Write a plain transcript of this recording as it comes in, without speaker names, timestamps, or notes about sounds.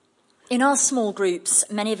In our small groups,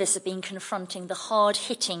 many of us have been confronting the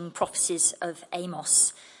hard-hitting prophecies of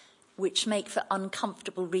Amos, which make for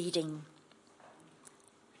uncomfortable reading.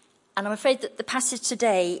 And I'm afraid that the passage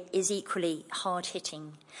today is equally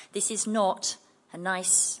hard-hitting. This is not a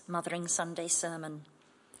nice Mothering Sunday sermon.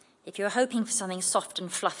 If you're hoping for something soft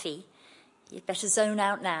and fluffy, you'd better zone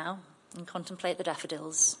out now and contemplate the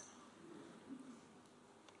daffodils.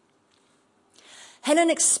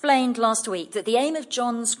 Helen explained last week that the aim of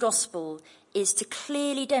John's Gospel is to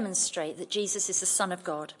clearly demonstrate that Jesus is the Son of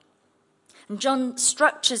God. And John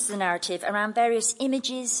structures the narrative around various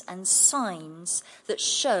images and signs that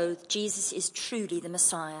show that Jesus is truly the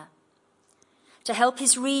Messiah, to help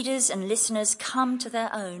his readers and listeners come to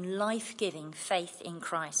their own life-giving faith in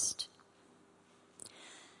Christ.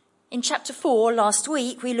 In chapter 4 last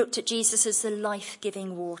week, we looked at Jesus as the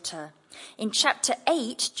life-giving water. In chapter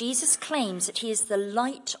 8, Jesus claims that he is the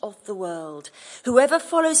light of the world. Whoever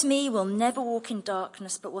follows me will never walk in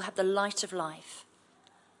darkness, but will have the light of life.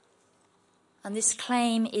 And this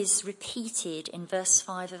claim is repeated in verse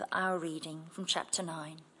 5 of our reading from chapter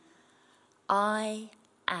 9. I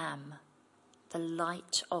am the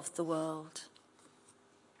light of the world.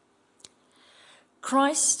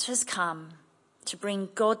 Christ has come to bring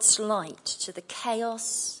God's light to the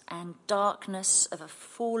chaos and darkness of a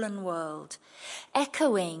fallen world,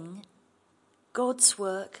 echoing God's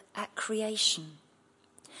work at creation.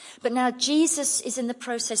 But now Jesus is in the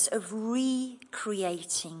process of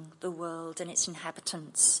recreating the world and its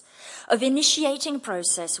inhabitants, of initiating a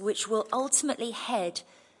process which will ultimately head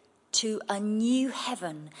to a new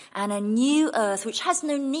heaven and a new earth, which has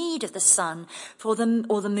no need of the sun or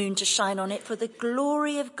the moon to shine on it, for the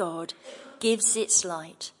glory of God gives its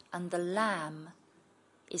light, and the Lamb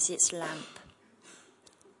is its lamp.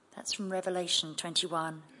 That's from Revelation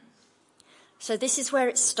 21. So this is where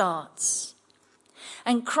it starts.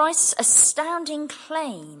 And Christ's astounding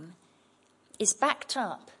claim is backed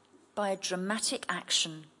up by a dramatic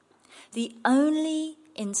action, the only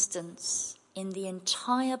instance in the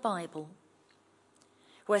entire Bible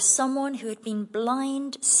where someone who had been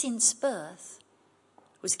blind since birth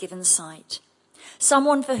was given sight.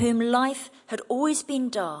 Someone for whom life had always been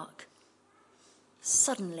dark,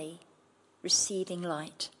 suddenly receiving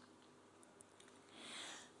light.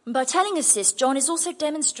 And by telling us this, John is also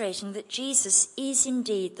demonstrating that Jesus is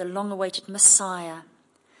indeed the long-awaited Messiah.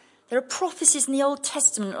 There are prophecies in the Old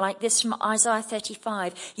Testament like this from Isaiah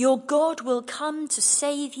 35. Your God will come to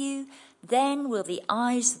save you, then will the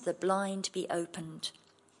eyes of the blind be opened.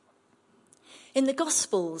 In the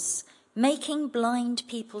Gospels, making blind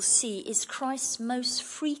people see is Christ's most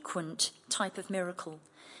frequent type of miracle,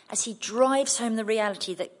 as he drives home the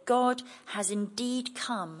reality that God has indeed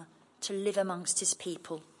come to live amongst his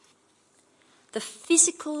people. The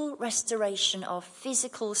physical restoration of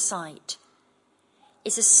physical sight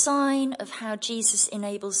is a sign of how Jesus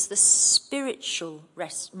enables the spiritual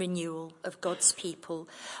renewal of God's people,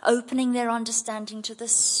 opening their understanding to the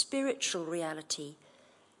spiritual reality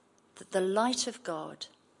that the light of God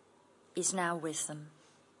is now with them.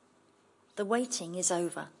 The waiting is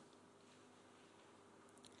over.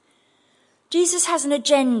 Jesus has an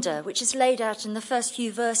agenda which is laid out in the first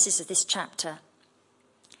few verses of this chapter.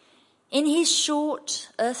 In his short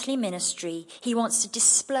earthly ministry, he wants to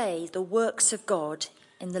display the works of God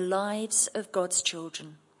in the lives of God's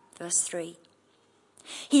children. Verse 3.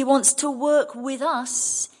 He wants to work with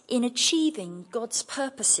us in achieving God's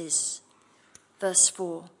purposes. Verse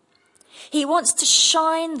 4. He wants to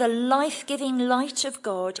shine the life-giving light of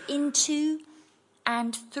God into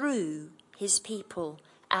and through his people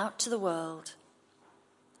out to the world.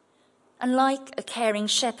 And like a caring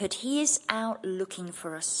shepherd, he is out looking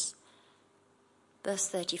for us. Verse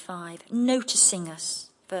 35, noticing us.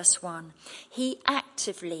 Verse 1, he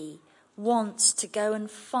actively wants to go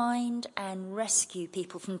and find and rescue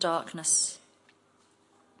people from darkness.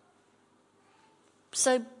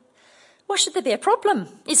 So, why should there be a problem?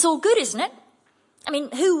 It's all good, isn't it? I mean,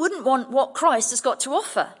 who wouldn't want what Christ has got to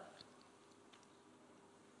offer?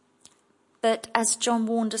 But as John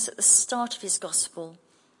warned us at the start of his gospel,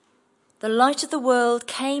 the light of the world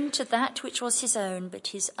came to that which was his own, but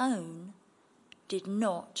his own did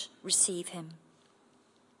not receive him.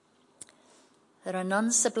 There are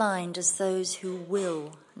none so blind as those who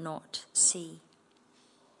will not see.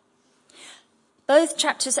 Both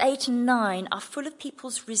chapters 8 and 9 are full of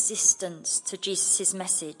people's resistance to Jesus'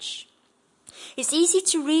 message. It's easy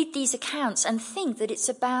to read these accounts and think that it's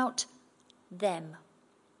about them,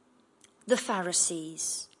 the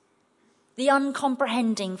Pharisees, the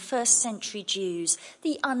uncomprehending first century Jews,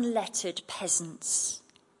 the unlettered peasants.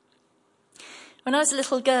 When I was a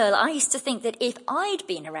little girl, I used to think that if I'd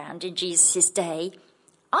been around in Jesus' day,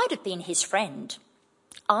 I'd have been his friend.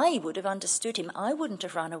 I would have understood him. I wouldn't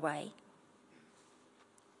have run away.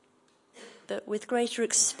 But with greater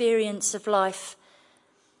experience of life,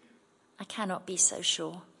 I cannot be so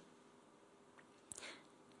sure.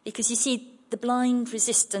 Because you see, the blind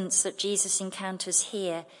resistance that Jesus encounters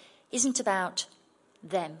here isn't about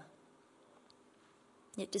them.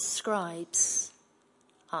 It describes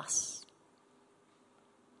us.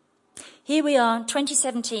 Here we are,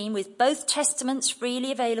 2017, with both testaments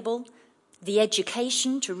freely available, the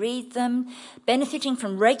education to read them, benefiting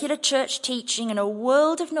from regular church teaching and a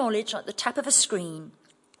world of knowledge at the tap of a screen.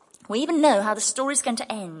 We even know how the story's going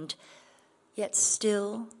to end, yet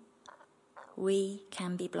still we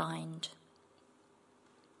can be blind.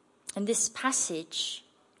 And this passage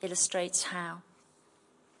illustrates how.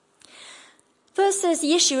 First, there's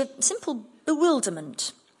the issue of simple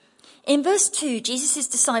bewilderment. In verse 2, Jesus'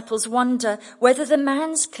 disciples wonder whether the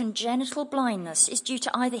man's congenital blindness is due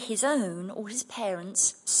to either his own or his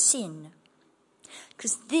parents' sin.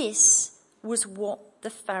 Because this was what the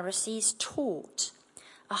Pharisees taught.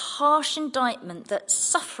 A harsh indictment that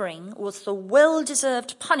suffering was the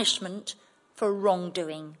well-deserved punishment for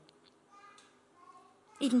wrongdoing.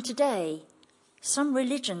 Even today, some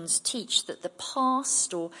religions teach that the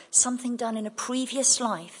past or something done in a previous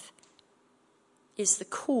life is the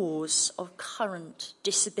cause of current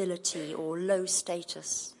disability or low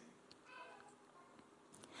status.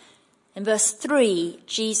 In verse 3,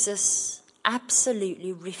 Jesus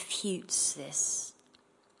absolutely refutes this.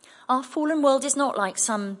 Our fallen world is not like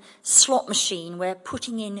some slot machine where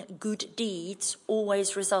putting in good deeds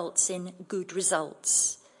always results in good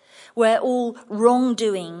results, where all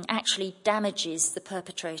wrongdoing actually damages the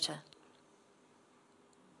perpetrator.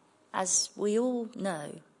 As we all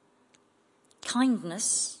know,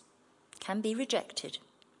 kindness can be rejected.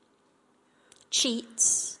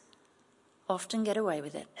 Cheats often get away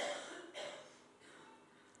with it.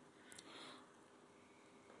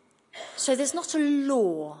 So there's not a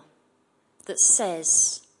law that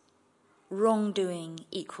says wrongdoing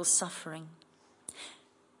equals suffering.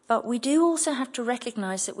 But we do also have to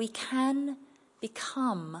recognise that we can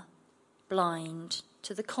become blind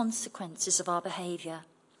to the consequences of our behaviour.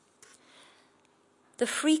 The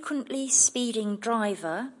frequently speeding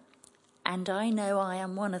driver, and I know I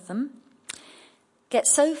am one of them, get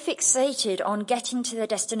so fixated on getting to their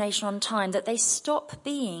destination on time that they stop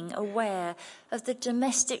being aware of the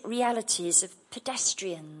domestic realities of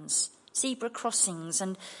pedestrians, zebra crossings,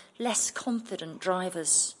 and less confident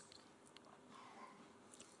drivers.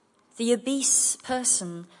 The obese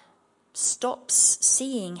person stops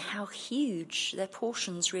seeing how huge their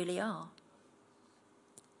portions really are.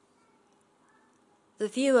 The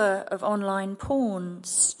viewer of online porn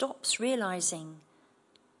stops realising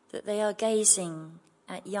that they are gazing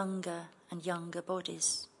at younger and younger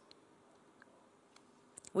bodies.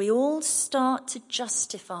 We all start to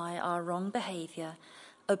justify our wrong behaviour,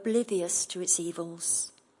 oblivious to its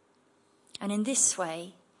evils. And in this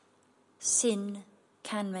way, sin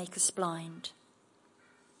can make us blind.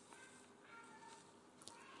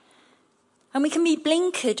 And we can be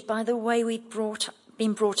blinkered by the way we've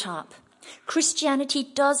been brought up. Christianity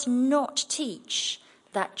does not teach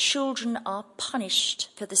that children are punished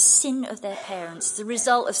for the sin of their parents, the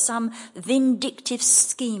result of some vindictive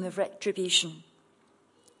scheme of retribution.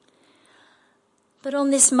 But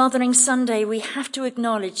on this Mothering Sunday, we have to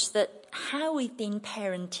acknowledge that how we've been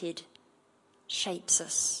parented shapes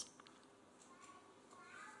us.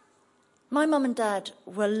 My mum and dad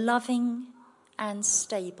were loving and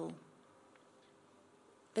stable.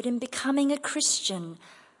 But in becoming a Christian,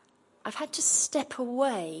 I've had to step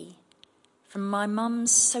away from my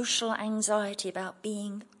mum's social anxiety about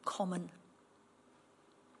being common.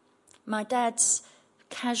 My dad's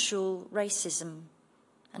casual racism,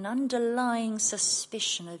 an underlying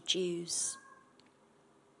suspicion of Jews.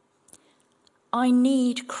 I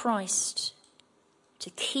need Christ to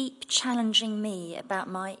keep challenging me about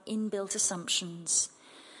my inbuilt assumptions.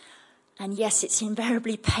 And yes, it's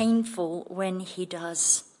invariably painful when he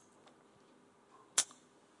does.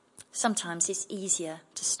 Sometimes it's easier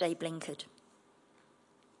to stay blinkered.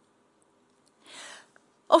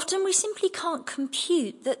 Often we simply can't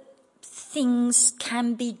compute that things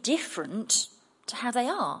can be different to how they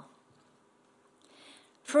are.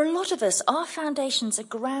 For a lot of us, our foundations are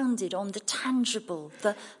grounded on the tangible,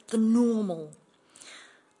 the normal.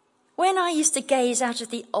 When I used to gaze out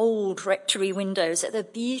of the old rectory windows at the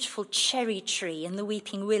beautiful cherry tree and the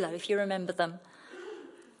weeping willow, if you remember them,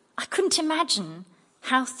 I couldn't imagine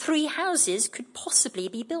how 3 houses could possibly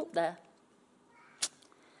be built there.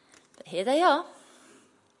 But here they are.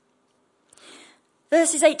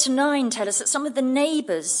 Verses 8 to 9 tell us that some of the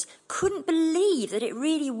neighbours couldn't believe that it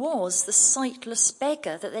really was the sightless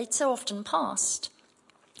beggar that they'd so often passed.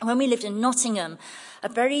 When we lived in Nottingham, a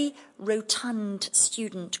very rotund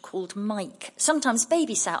student called Mike sometimes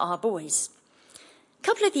babysat our boys. A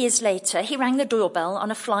couple of years later, he rang the doorbell on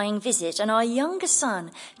a flying visit, and our younger son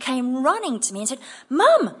came running to me and said,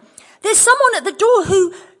 "Mum, there's someone at the door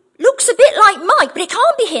who looks a bit like Mike, but it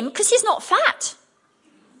can't be him because he's not fat."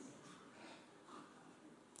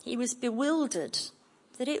 He was bewildered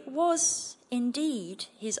that it was indeed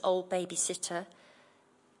his old babysitter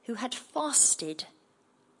who had fasted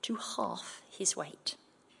to half his weight.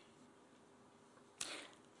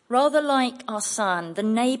 Rather like our son, the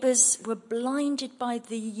neighbours were blinded by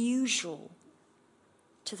the usual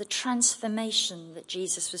to the transformation that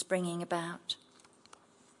Jesus was bringing about.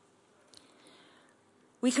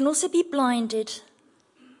 We can also be blinded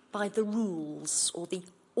by the rules or the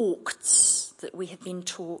aucts that we have been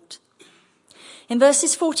taught. In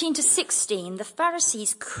verses 14 to 16, the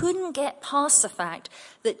Pharisees couldn't get past the fact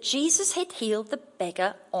that Jesus had healed the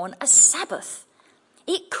beggar on a Sabbath.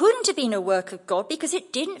 It couldn't have been a work of God because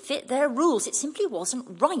it didn't fit their rules. It simply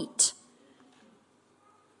wasn't right.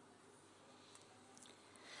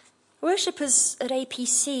 Worshippers at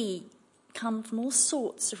APC come from all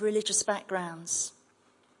sorts of religious backgrounds.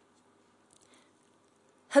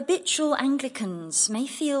 Habitual Anglicans may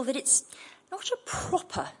feel that it's not a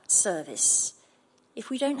proper service if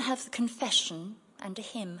we don't have the confession and a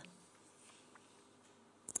hymn.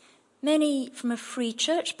 Many from a free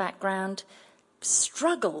church background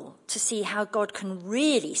struggle to see how God can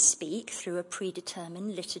really speak through a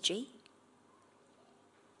predetermined liturgy.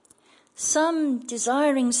 Some,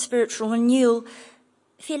 desiring spiritual renewal,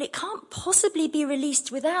 feel it can't possibly be released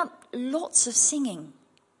without lots of singing.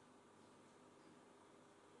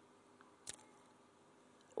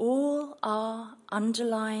 All are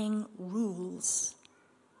underlying rules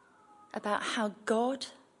about how God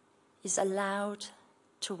is allowed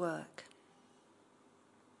to work.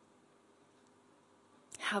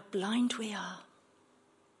 How blind we are.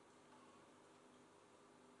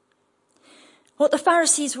 What the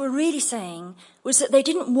Pharisees were really saying was that they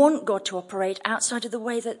didn't want God to operate outside of the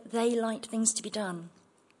way that they liked things to be done.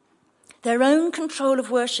 Their own control of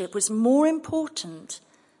worship was more important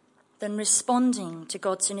than responding to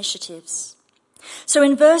God's initiatives. So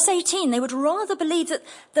in verse 18, they would rather believe that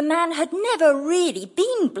the man had never really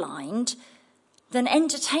been blind than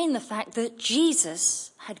entertain the fact that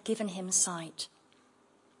Jesus had given him sight.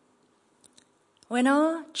 When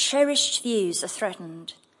our cherished views are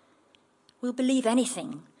threatened, we'll believe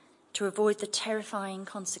anything to avoid the terrifying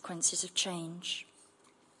consequences of change.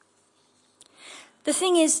 The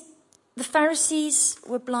thing is, the Pharisees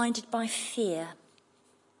were blinded by fear.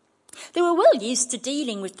 They were well used to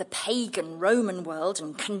dealing with the pagan Roman world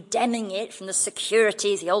and condemning it from the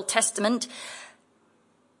security of the Old Testament.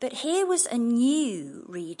 But here was a new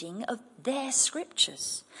reading of their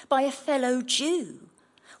scriptures by a fellow Jew,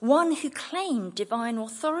 one who claimed divine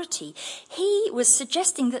authority. He was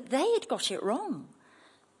suggesting that they had got it wrong.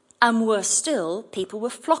 And worse still, people were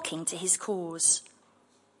flocking to his cause.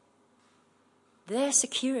 Their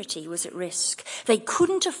security was at risk. They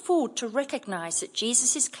couldn't afford to recognise that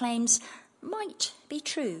Jesus' claims might be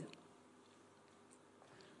true.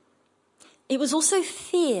 It was also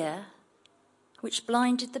fear which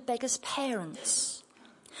blinded the beggar's parents.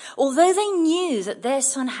 Although they knew that their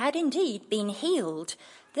son had indeed been healed,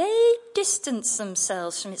 they distanced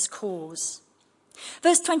themselves from its cause.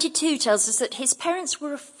 Verse 22 tells us that his parents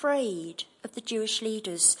were afraid of the Jewish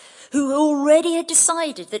leaders, who already had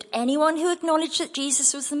decided that anyone who acknowledged that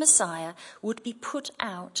Jesus was the Messiah would be put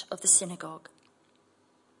out of the synagogue.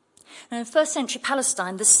 Now, in first century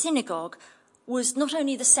Palestine, the synagogue was not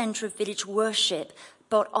only the centre of village worship,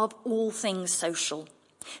 but of all things social.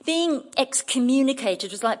 Being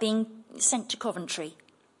excommunicated was like being sent to Coventry.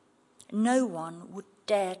 No one would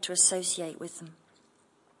dare to associate with them.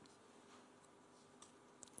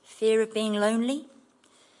 Fear of being lonely,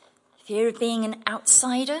 fear of being an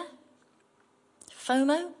outsider,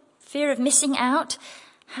 FOMO, fear of missing out.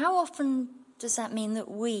 How often does that mean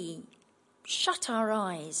that we shut our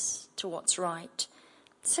eyes to what's right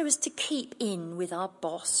so as to keep in with our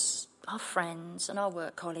boss, our friends and our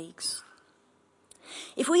work colleagues?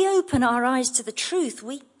 If we open our eyes to the truth,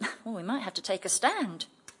 we might have to take a stand.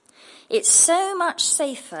 It's so much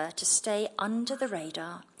safer to stay under the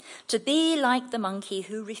radar, to be like the monkey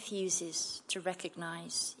who refuses to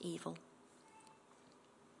recognise evil.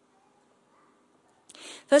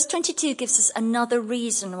 Verse 22 gives us another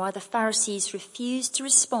reason why the Pharisees refused to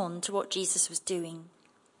respond to what Jesus was doing.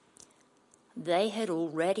 They had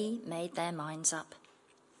already made their minds up.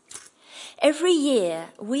 Every year,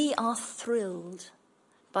 we are thrilled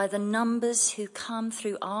by the numbers who come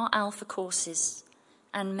through our Alpha courses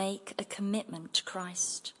and make a commitment to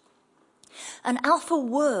Christ. And Alpha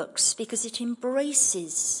works because it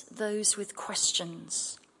embraces those with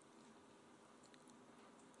questions.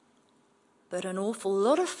 But an awful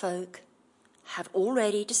lot of folk have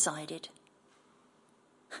already decided.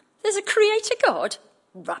 There's a creator God?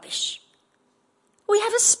 Rubbish. We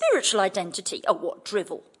have a spiritual identity? Oh, what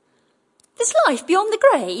drivel. There's life beyond the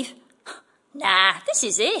grave? Nah, this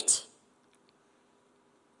is it.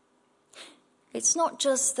 It's not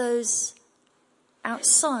just those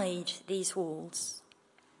outside these walls.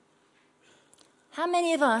 How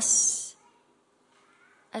many of us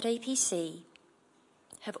at APC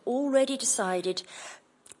have already decided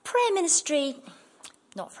prayer ministry,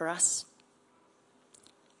 not for us?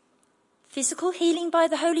 Physical healing by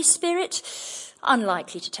the Holy Spirit,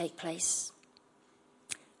 unlikely to take place.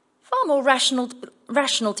 Far more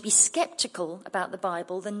rational to be sceptical about the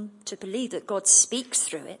Bible than to believe that God speaks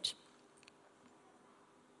through it.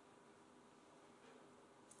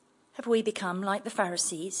 Have we become like the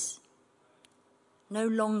Pharisees, no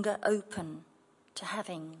longer open to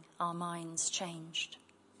having our minds changed?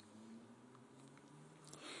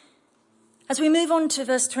 As we move on to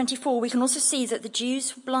verse 24, we can also see that the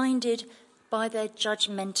Jews were blinded by their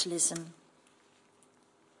judgmentalism.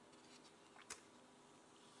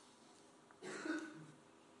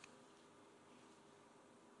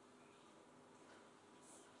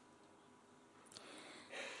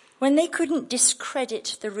 When they couldn't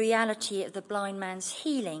discredit the reality of the blind man's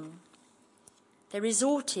healing, they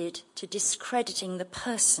resorted to discrediting the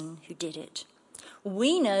person who did it.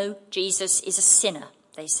 We know Jesus is a sinner,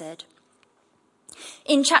 they said.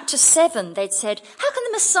 In chapter 7, they'd said, how can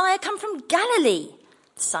the Messiah come from Galilee?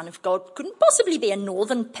 The Son of God couldn't possibly be a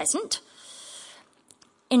northern peasant.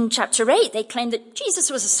 In chapter 8, they claimed that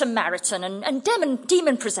Jesus was a Samaritan and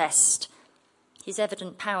demon-possessed. His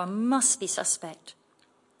evident power must be suspect.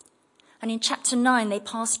 And in chapter 9, they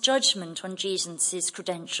passed judgment on Jesus'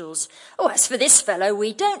 credentials. Oh, as for this fellow,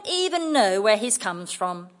 we don't even know where he's comes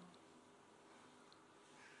from.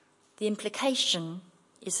 The implication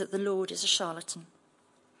is that the Lord is a charlatan.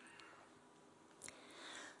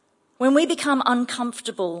 When we become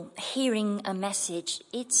uncomfortable hearing a message,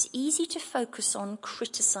 it's easy to focus on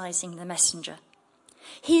criticizing the messenger.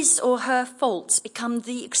 His or her faults become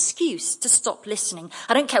the excuse to stop listening.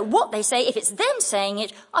 I don't care what they say. If it's them saying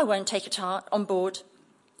it, I won't take it on board.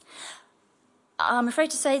 I'm afraid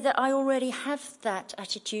to say that I already have that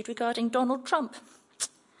attitude regarding Donald Trump.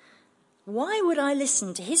 Why would I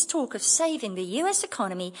listen to his talk of saving the US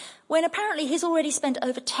economy when apparently he's already spent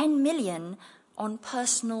over 10 million on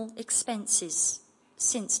personal expenses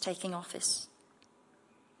since taking office?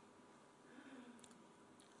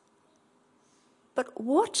 But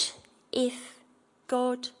what if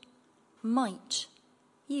God might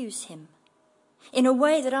use him in a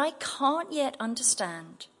way that I can't yet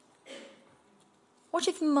understand? What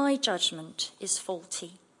if my judgment is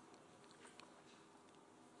faulty?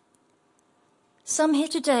 Some here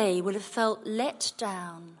today will have felt let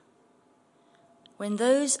down when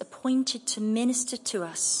those appointed to minister to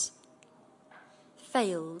us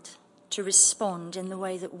failed to respond in the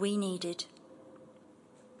way that we needed.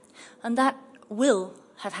 And that will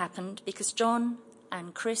have happened because John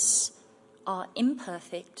and Chris are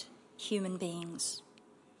imperfect human beings.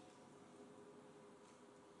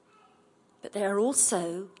 But they are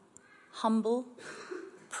also humble,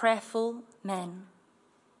 prayerful men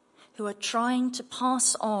who are trying to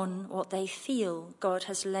pass on what they feel God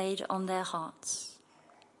has laid on their hearts.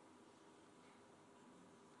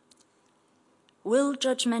 Will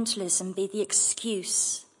judgmentalism be the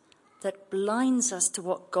excuse that blinds us to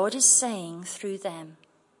what God is saying through them,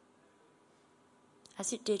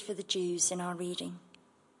 as it did for the Jews in our reading?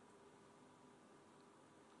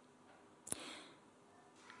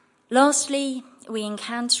 Lastly, we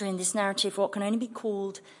encounter in this narrative what can only be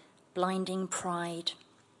called blinding pride.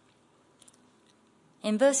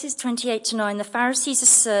 In verses 28 to 9, the Pharisees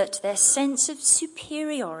assert their sense of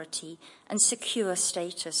superiority and secure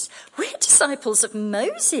status. We're disciples of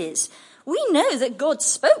Moses. We know that God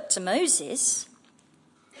spoke to Moses.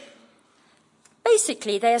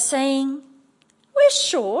 Basically, they are saying, we're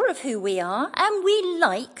sure of who we are, and we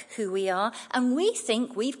like who we are, and we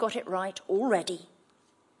think we've got it right already.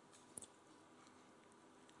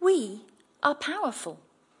 We are powerful.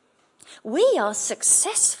 We are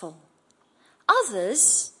successful.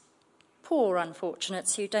 Others, poor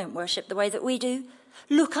unfortunates who don't worship the way that we do,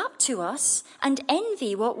 look up to us and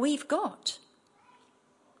envy what we've got.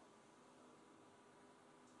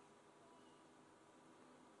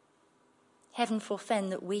 Heaven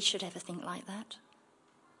forfend that we should ever think like that.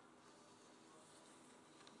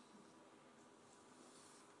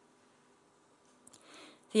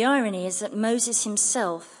 The irony is that Moses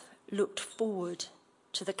himself looked forward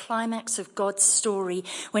to the climax of God's story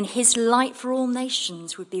when his light for all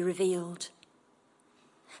nations would be revealed.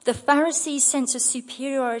 The Pharisees' sense of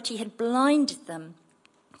superiority had blinded them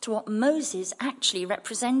to what Moses actually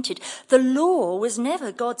represented. The law was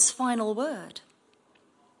never God's final word.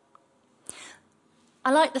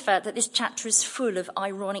 I like the fact that this chapter is full of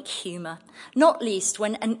ironic humour, not least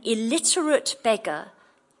when an illiterate beggar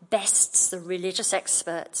bests the religious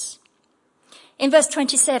experts. In verse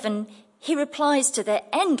 27, he replies to their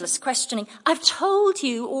endless questioning, "I've told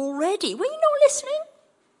you already. Were you not listening?"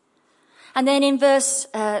 And then in verse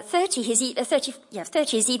 30, he's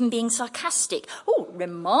even being sarcastic. "Oh,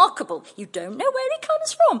 remarkable. You don't know where he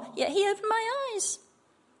comes from, yet he opened my eyes."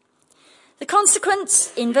 The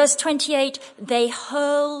consequence, in verse 28, they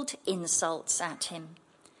hurled insults at him.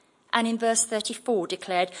 And in verse 34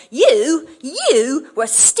 declared, You were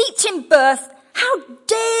steeped in birth. How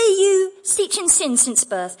dare you, steeped in sin since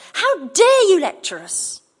birth. How dare you lecture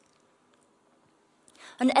us?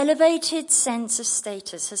 An elevated sense of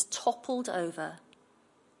status has toppled over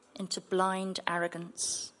into blind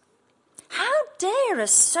arrogance. How dare a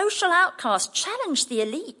social outcast challenge the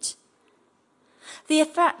elite?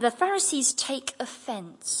 The Pharisees take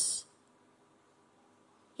offence,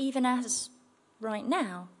 even as, right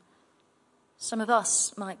now, some of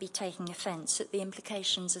us might be taking offence at the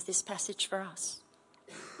implications of this passage for us.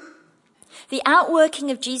 The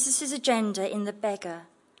outworking of Jesus' agenda in the beggar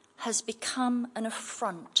has become an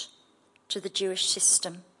affront to the Jewish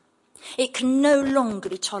system. It can no longer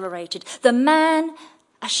be tolerated. The man,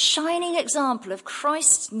 a shining example of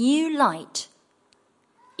Christ's new light,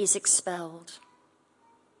 is expelled.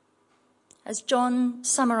 As John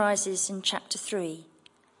summarises in chapter 3,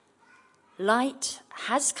 light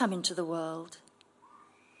has come into the world,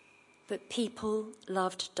 but people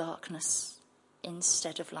loved darkness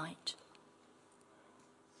instead of light.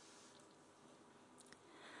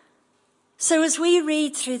 So as we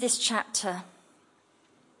read through this chapter,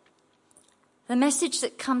 the message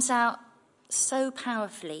that comes out so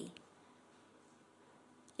powerfully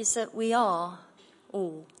is that we are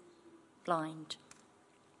all blind.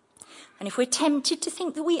 And if we're tempted to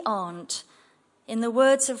think that we aren't, in the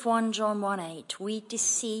words of 1 John 1:8, we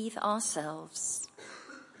deceive ourselves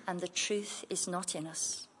and the truth is not in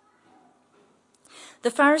us.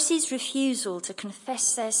 The Pharisees' refusal to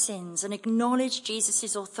confess their sins and acknowledge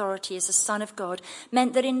Jesus' authority as the Son of God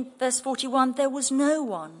meant that in verse 41 there was no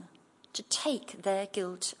one to take their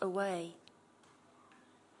guilt away.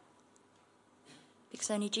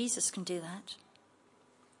 Because only Jesus can do that.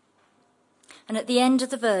 And at the end of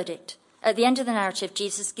the narrative,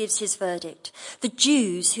 Jesus gives his verdict. The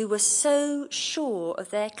Jews, who were so sure of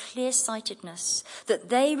their clear-sightedness that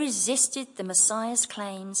they resisted the Messiah's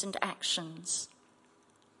claims and actions,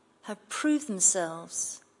 have proved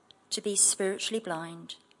themselves to be spiritually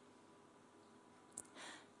blind.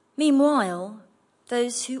 Meanwhile,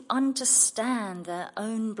 those who understand their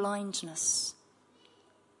own blindness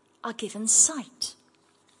are given sight.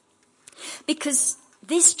 Because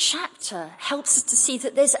this chapter helps us to see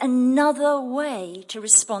that there's another way to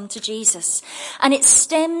respond to Jesus. And it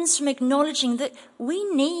stems from acknowledging that we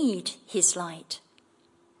need his light.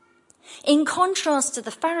 In contrast to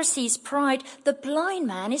the Pharisees' pride, the blind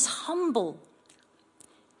man is humble.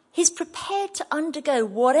 He's prepared to undergo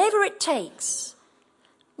whatever it takes.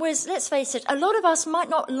 Whereas, let's face it, a lot of us might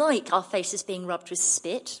not like our faces being rubbed with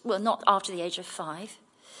spit. Well, not after the age of 5.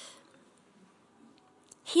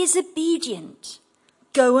 He is obedient.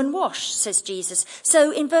 Go and wash, says Jesus.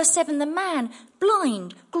 So in verse 7, the man,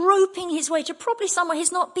 blind, groping his way to probably somewhere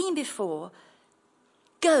he's not been before,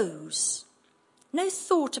 goes. No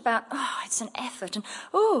thought about, it's an effort, and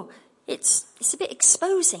it's a bit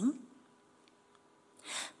exposing.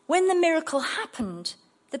 When the miracle happened,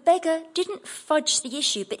 the beggar didn't fudge the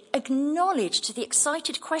issue, but acknowledged to the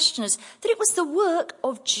excited questioners that it was the work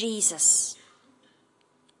of Jesus.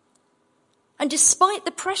 And despite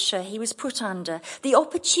the pressure he was put under, the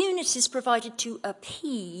opportunities provided to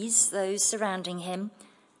appease those surrounding him,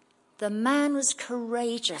 the man was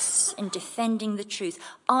courageous in defending the truth.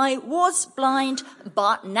 I was blind,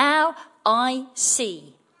 but now I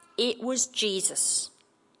see. It was Jesus.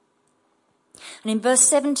 And in verse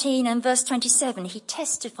 17 and verse 27, he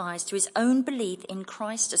testifies to his own belief in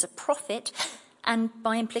Christ as a prophet, and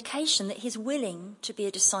by implication that he's willing to be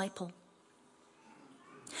a disciple.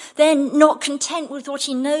 Then, not content with what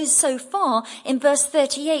he knows so far, in verse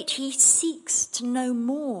 38, he seeks to know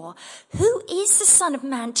more. Who is the Son of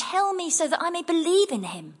Man? Tell me so that I may believe in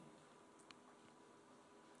him.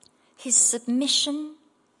 His submission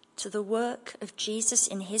to the work of Jesus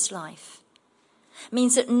in his life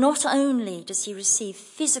means that not only does he receive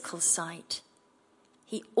physical sight,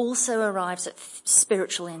 he also arrives at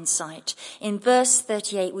spiritual insight. In verse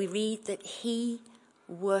 38, we read that he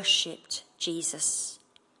worshipped Jesus,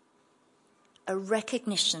 a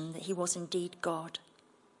recognition that he was indeed God.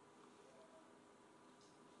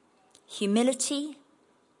 Humility,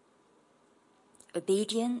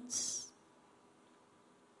 obedience,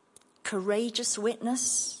 courageous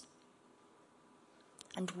witness,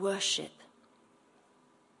 and worship.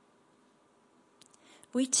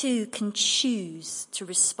 We too can choose to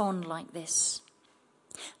respond like this.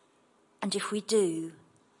 And if we do,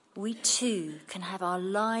 we too can have our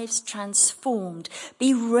lives transformed,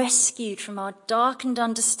 be rescued from our darkened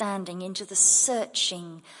understanding into the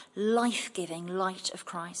searching, life-giving light of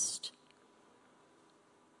Christ.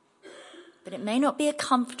 But it may not be a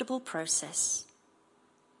comfortable process,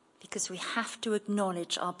 because we have to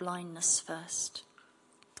acknowledge our blindness first.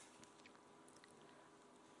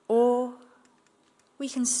 Or we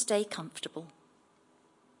can stay comfortable,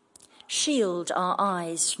 shield our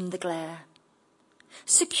eyes from the glare,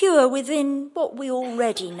 secure within what we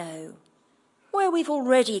already know, where we've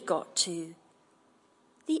already got to,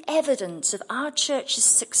 the evidence of our church's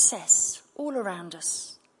success all around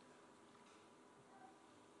us,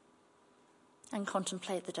 and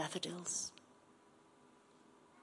contemplate the daffodils.